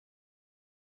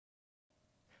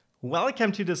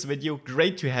Welcome to this video,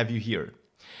 great to have you here.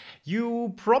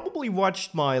 You probably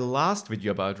watched my last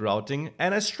video about routing,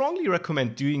 and I strongly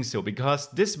recommend doing so because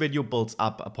this video builds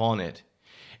up upon it.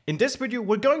 In this video,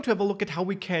 we're going to have a look at how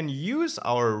we can use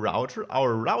our router,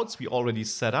 our routes we already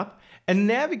set up, and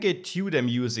navigate to them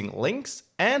using links,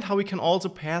 and how we can also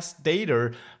pass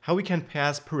data, how we can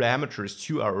pass parameters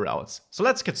to our routes. So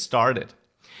let's get started.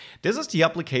 This is the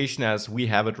application as we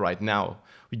have it right now.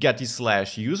 We get the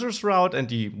 /users route and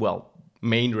the,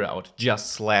 main route,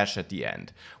 just slash at the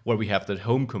end, where we have the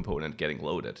home component getting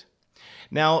loaded.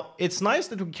 Now, it's nice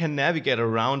that we can navigate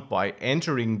around by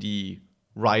entering the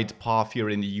right path here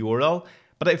in the URL,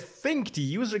 but I think the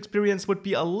user experience would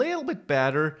be a little bit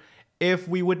better if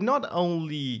we would not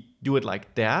only do it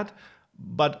like that,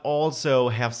 but also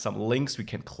have some links we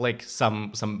can click,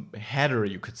 some header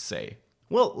you could say.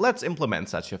 Well, let's implement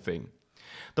such a thing.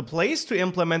 The place to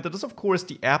implement it is of course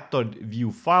the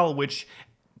app.vue file, which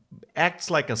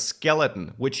acts like a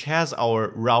skeleton, which has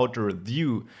our router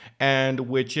view and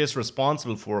which is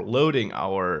responsible for loading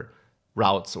our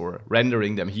routes or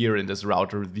rendering them here in this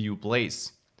router view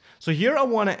place. So here I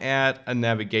want to add a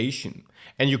navigation,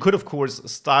 and you could of course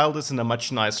style this in a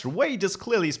much nicer way. This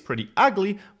clearly is pretty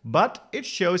ugly, but it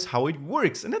shows how it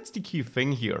works, and that's the key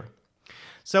thing here.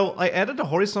 So I added a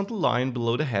horizontal line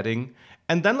below the heading,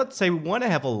 and then let's say we want to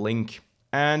have a link,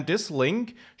 and this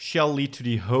link shall lead to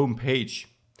the home page.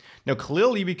 Now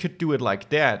clearly we could do it like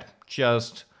that,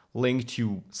 just link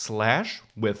to slash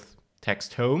with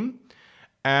text home,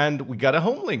 and we got a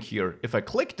home link here. If I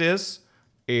click this,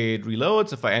 it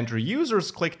reloads. If I enter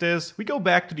users, click this, we go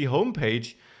back to the home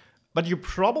page. But you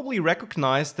probably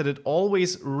recognize that it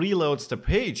always reloads the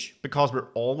page because we're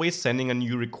always sending a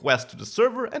new request to the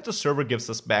server and the server gives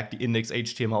us back the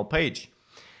index.html page.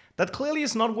 That clearly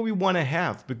is not what we want to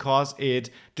have because it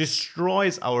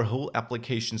destroys our whole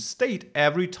application state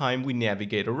every time we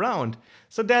navigate around.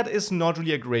 So that is not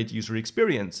really a great user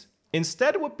experience.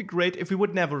 Instead, it would be great if we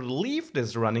would never leave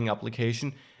this running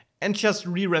application and just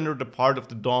re-render the part of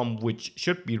the DOM which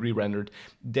should be re-rendered.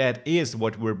 That is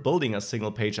what we're building a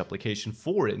single page application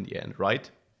for in the end,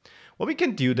 right? Well, we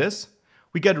can do this.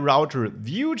 We get router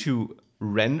view to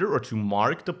render or to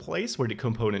mark the place where the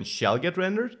component shall get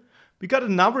rendered. We got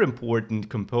another important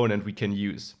component we can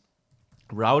use,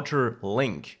 router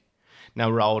link. Now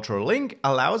router link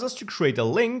allows us to create a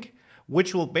link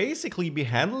which will basically be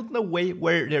handled in a way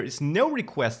where there is no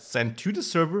request sent to the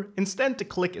server. Instead, the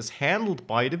click is handled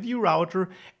by the vue-router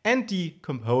and the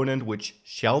component which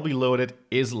shall be loaded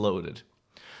is loaded.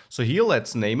 So here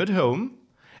let's name it home.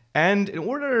 And in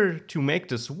order to make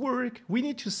this work, we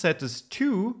need to set this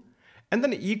to and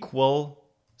then equal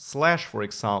slash, for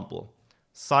example.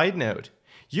 Side note,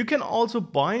 you can also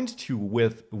bind to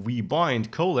with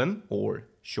vbind : or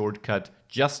shortcut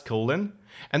just :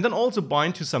 and then also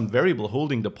bind to some variable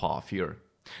holding the path here.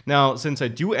 Now, since I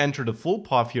do enter the full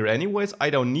path here anyways, I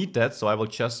don't need that, so I will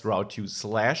just route to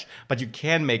slash, but you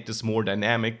can make this more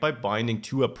dynamic by binding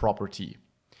to a property.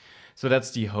 So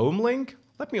that's the home link.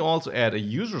 Let me also add a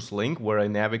users link where I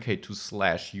navigate to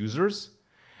 /users.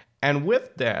 And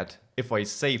with that, if I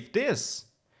save this,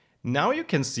 now you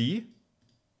can see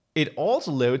it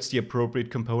also loads the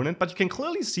appropriate component, but you can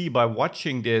clearly see by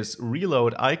watching this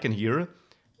reload icon here,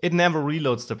 it never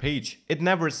reloads the page. It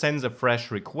never sends a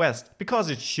fresh request because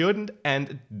it shouldn't and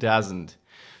it doesn't.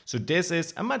 So this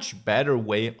is a much better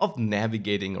way of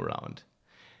navigating around.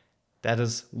 That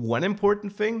is one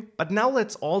important thing, but now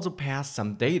let's also pass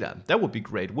some data. That would be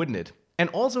great, wouldn't it? And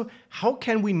also, how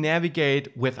can we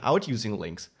navigate without using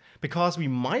links? Because we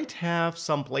might have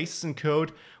some places in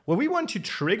code where we want to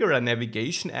trigger a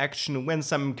navigation action when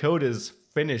some code is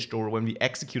finished or when we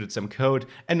executed some code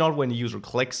and not when the user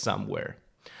clicks somewhere.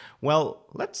 Well,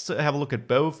 let's have a look at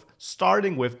both,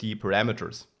 starting with the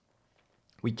parameters.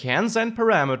 We can send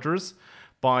parameters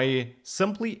by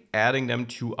simply adding them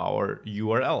to our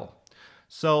URL.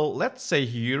 So let's say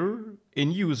here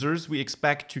in users, we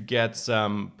expect to get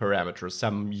some parameters,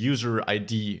 some user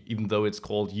ID, even though it's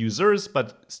called users,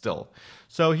 but still.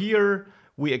 So here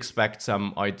we expect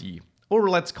some ID, or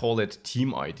let's call it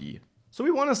team ID. So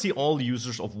we want to see all the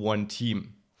users of one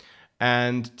team.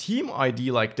 And team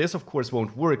ID like this, of course,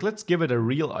 won't work. Let's give it a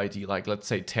real ID, like let's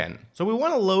say 10. So we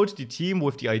want to load the team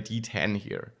with the ID 10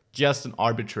 here, just an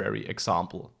arbitrary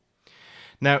example.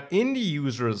 Now in the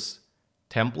users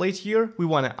template here, we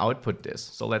want to output this.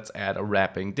 So let's add a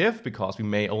wrapping div because we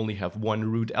may only have one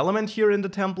root element here in the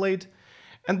template.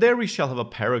 And there we shall have a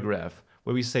paragraph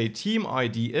where we say team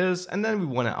ID is, and then we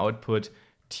want to output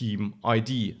team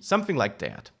ID, something like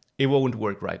that. It won't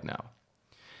work right now.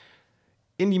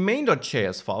 In the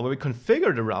main.js file where we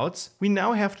configure the routes, we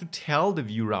now have to tell the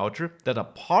vue-router that a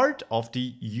part of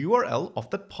the URL of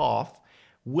that path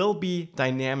will be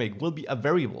dynamic, will be a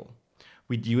variable.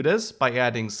 We do this by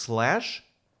adding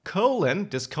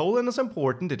 /:. This colon is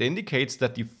important. It indicates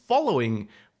that the following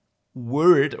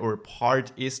word or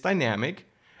part is dynamic.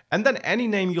 And then any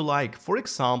name you like, for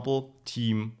example,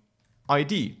 team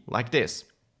ID, like this.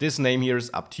 This name here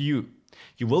is up to you.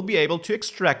 You will be able to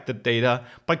extract the data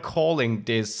by calling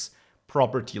this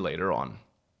property later on.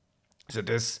 So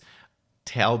this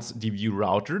tells the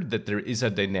vue-router that there is a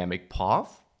dynamic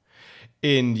path.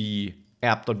 In the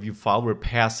app.vue file, we're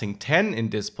passing 10 in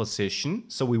this position,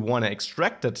 so we want to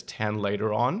extract that 10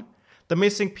 later on. The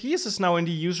missing piece is now in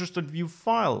the users.vue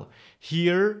file.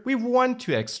 Here, we want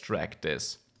to extract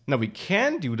this. Now we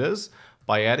can do this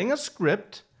by adding a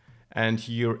script, and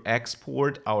here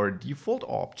export our default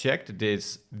object,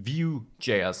 this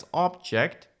VueJS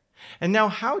object. And now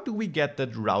how do we get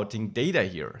that routing data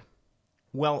here?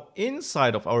 Well,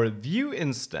 inside of our Vue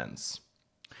instance,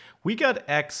 we got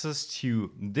access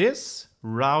to this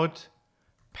route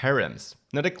params.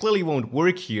 Now that clearly won't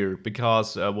work here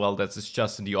because, well, that's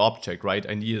just in the object, right?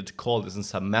 I needed to call this in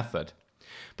some method.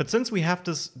 But since we have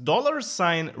this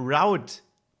 $route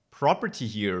property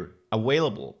here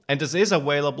available, and this is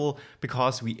available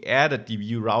because we added the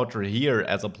vue-router here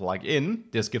as a plugin,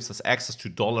 this gives us access to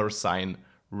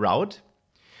 $route.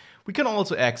 We can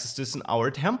also access this in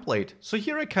our template. So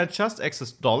here I can just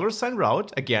access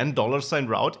 $route. Again,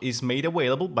 $route is made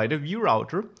available by the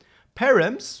vue-router.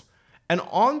 Params, and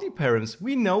on the params,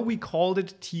 we know we called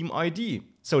it team ID.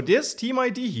 So this team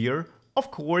ID here, of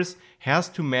course, has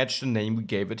to match the name we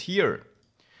gave it here.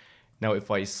 Now if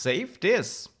I save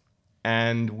this,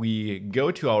 and we go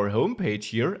to our home page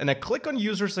here, and I click on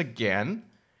users again,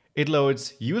 it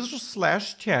loads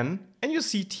users/10, and you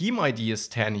see team ID is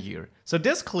 10 here. So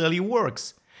this clearly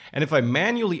works. And if I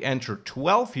manually enter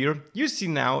 12 here, you see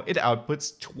now it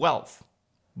outputs 12.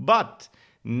 But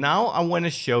now I want to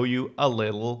show you a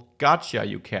little gotcha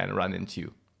you can run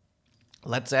into.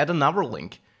 Let's add another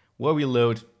link where we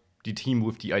load the team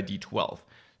with the ID 12.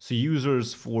 So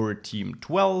users for team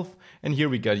 12, and here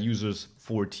we got users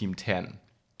for team 10.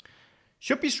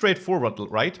 Should be straightforward,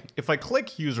 right? If I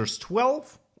click users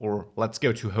 12, or let's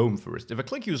go to home first. If I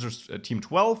click users team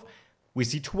 12, we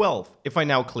see 12. If I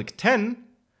now click 10,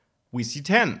 we see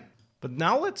 10. But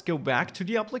now let's go back to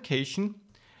the application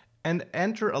and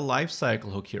enter a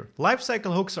lifecycle hook here.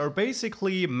 Lifecycle hooks are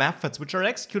basically methods which are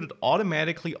executed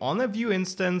automatically on a Vue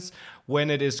instance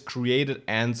when it is created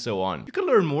and so on. You can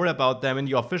learn more about them in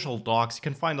the official docs. You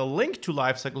can find a link to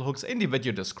lifecycle hooks in the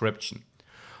video description.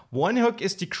 One hook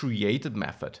is the created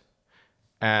method.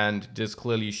 And this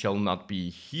clearly shall not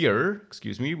be here.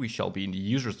 Excuse me, we shall be in the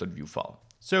users.vue file.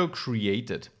 So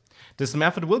created. This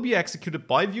method will be executed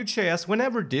by Vue.js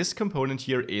whenever this component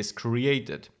here is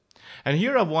created. And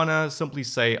here I want to simply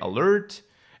say alert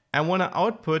and want to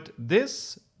output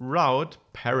this route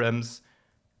params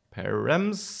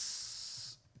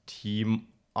team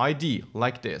ID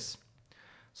like this.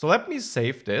 So let me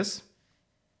save this,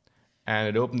 and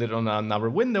it opened it on another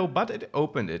window, but it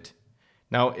opened it.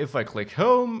 Now if I click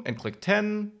home and click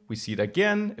 10, we see it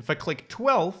again. If I click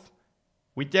 12,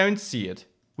 we don't see it.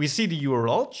 We see the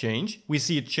URL change, we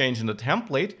see it change in the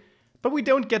template, but we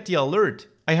don't get the alert.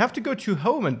 I have to go to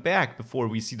home and back before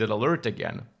we see that alert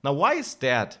again. Now why is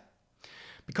that?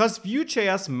 Because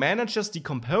Vue.js manages the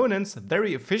components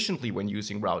very efficiently when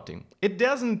using routing. It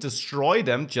doesn't destroy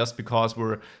them just because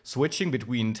we're switching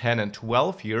between 10 and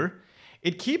 12 here.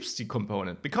 It keeps the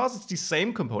component because it's the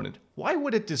same component. Why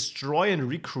would it destroy and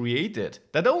recreate it?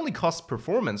 That only costs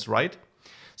performance, right?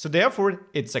 So therefore,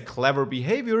 it's a clever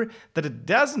behavior that it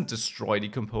doesn't destroy the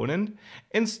component.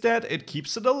 Instead, it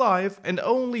keeps it alive and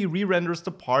only re-renders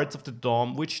the parts of the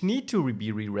DOM which need to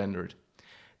be re-rendered.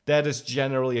 That is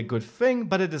generally a good thing,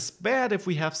 but it is bad if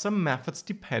we have some methods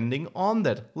depending on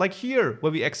that. Like here,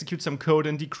 where we execute some code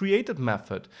in the created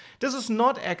method. This is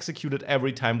not executed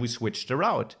every time we switch the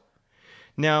route.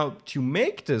 Now, to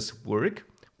make this work,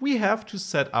 we have to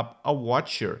set up a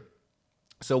watcher.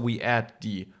 So we add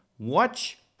the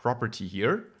watch property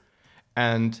here,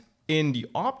 and in the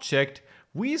object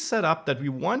we set up that we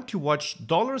want to watch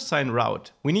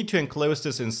 $route. We need to enclose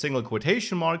this in single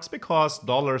quotation marks because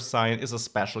 $sign is a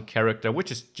special character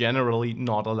which is generally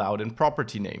not allowed in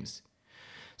property names.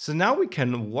 So now we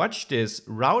can watch this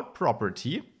route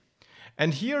property,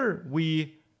 and here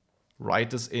we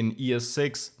write this in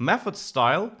ES6 method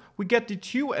style. We get the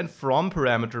to and from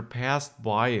parameter passed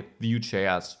by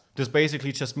Vue.js. This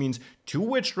basically just means to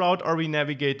which route are we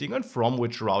navigating and from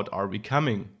which route are we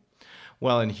coming.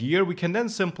 Well, in here we can then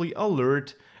simply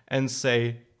alert and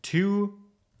say to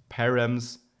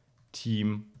params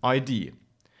team ID.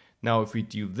 Now, if we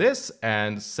do this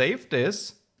and save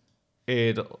this,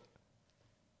 it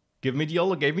gave me the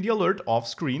alert off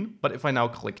screen. But if I now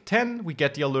click 10, we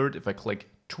get the alert. If I click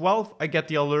 12, I get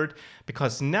the alert,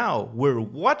 because now we're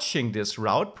watching this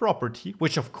route property,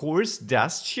 which of course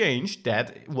does change.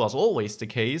 That was always the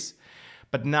case.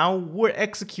 But now we're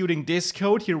executing this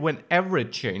code here whenever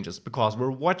it changes, because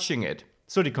we're watching it.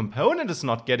 So the component is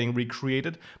not getting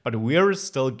recreated, but we're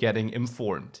still getting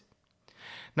informed.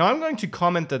 Now I'm going to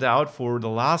comment that out for the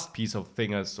last piece of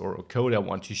things or code I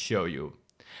want to show you.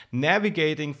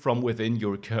 Navigating from within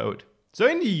your code. So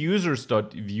in the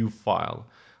users.vue file,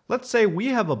 let's say we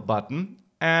have a button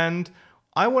and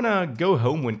I want to go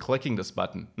home when clicking this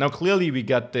button. Now clearly we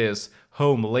got this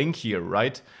home link here,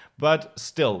 right? But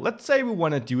still, let's say we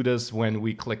want to do this when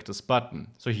we click this button.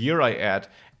 So here I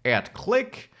add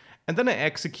click, and then I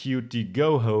execute the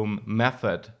go home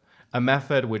method, a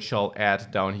method which I'll add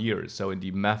down here. So in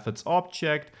the methods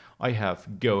object, I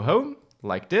have go home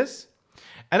like this.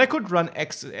 And I could run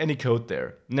any code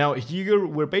there. Now here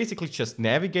we're basically just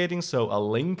navigating, so a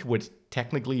link would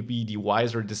technically be the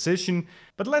wiser decision,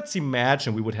 but let's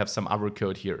imagine we would have some other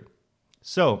code here.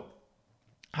 So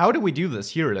how do we do this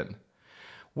here then?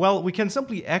 Well, we can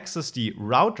simply access the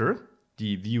router,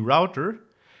 the vue-router,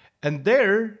 and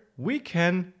there we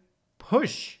can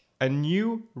push a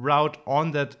new route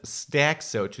on that stack,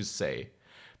 so to say,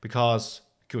 because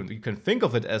you can think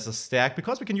of it as a stack,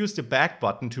 because we can use the back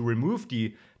button to remove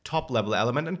the top level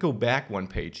element and go back one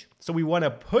page. So we want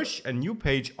to push a new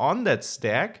page on that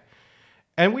stack,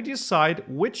 and we decide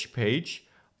which page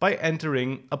by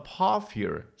entering a path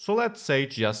here. So let's say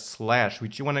just slash,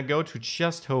 which you want to go to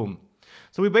just home.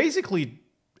 So we basically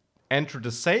enter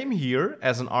the same here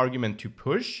as an argument to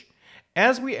push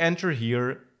as we enter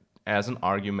here as an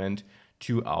argument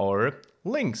to our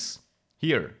links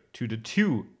here, to the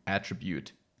to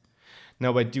attribute.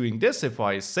 Now by doing this, if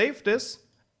I save this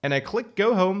and I click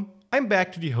go home, I'm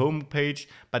back to the home page,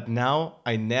 but now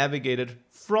I navigated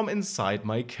from inside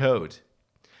my code.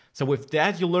 So with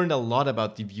that, you learned a lot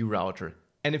about the vue-router.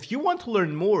 And if you want to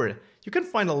learn more, you can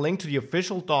find a link to the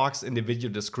official docs in the video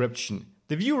description.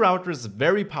 The vue-router is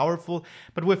very powerful,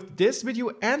 but with this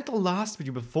video and the last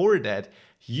video before that,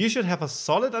 you should have a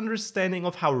solid understanding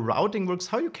of how routing works,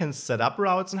 how you can set up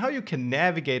routes, and how you can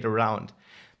navigate around.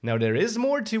 Now there is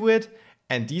more to it,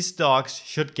 and these docs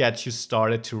should get you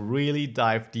started to really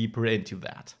dive deeper into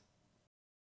that.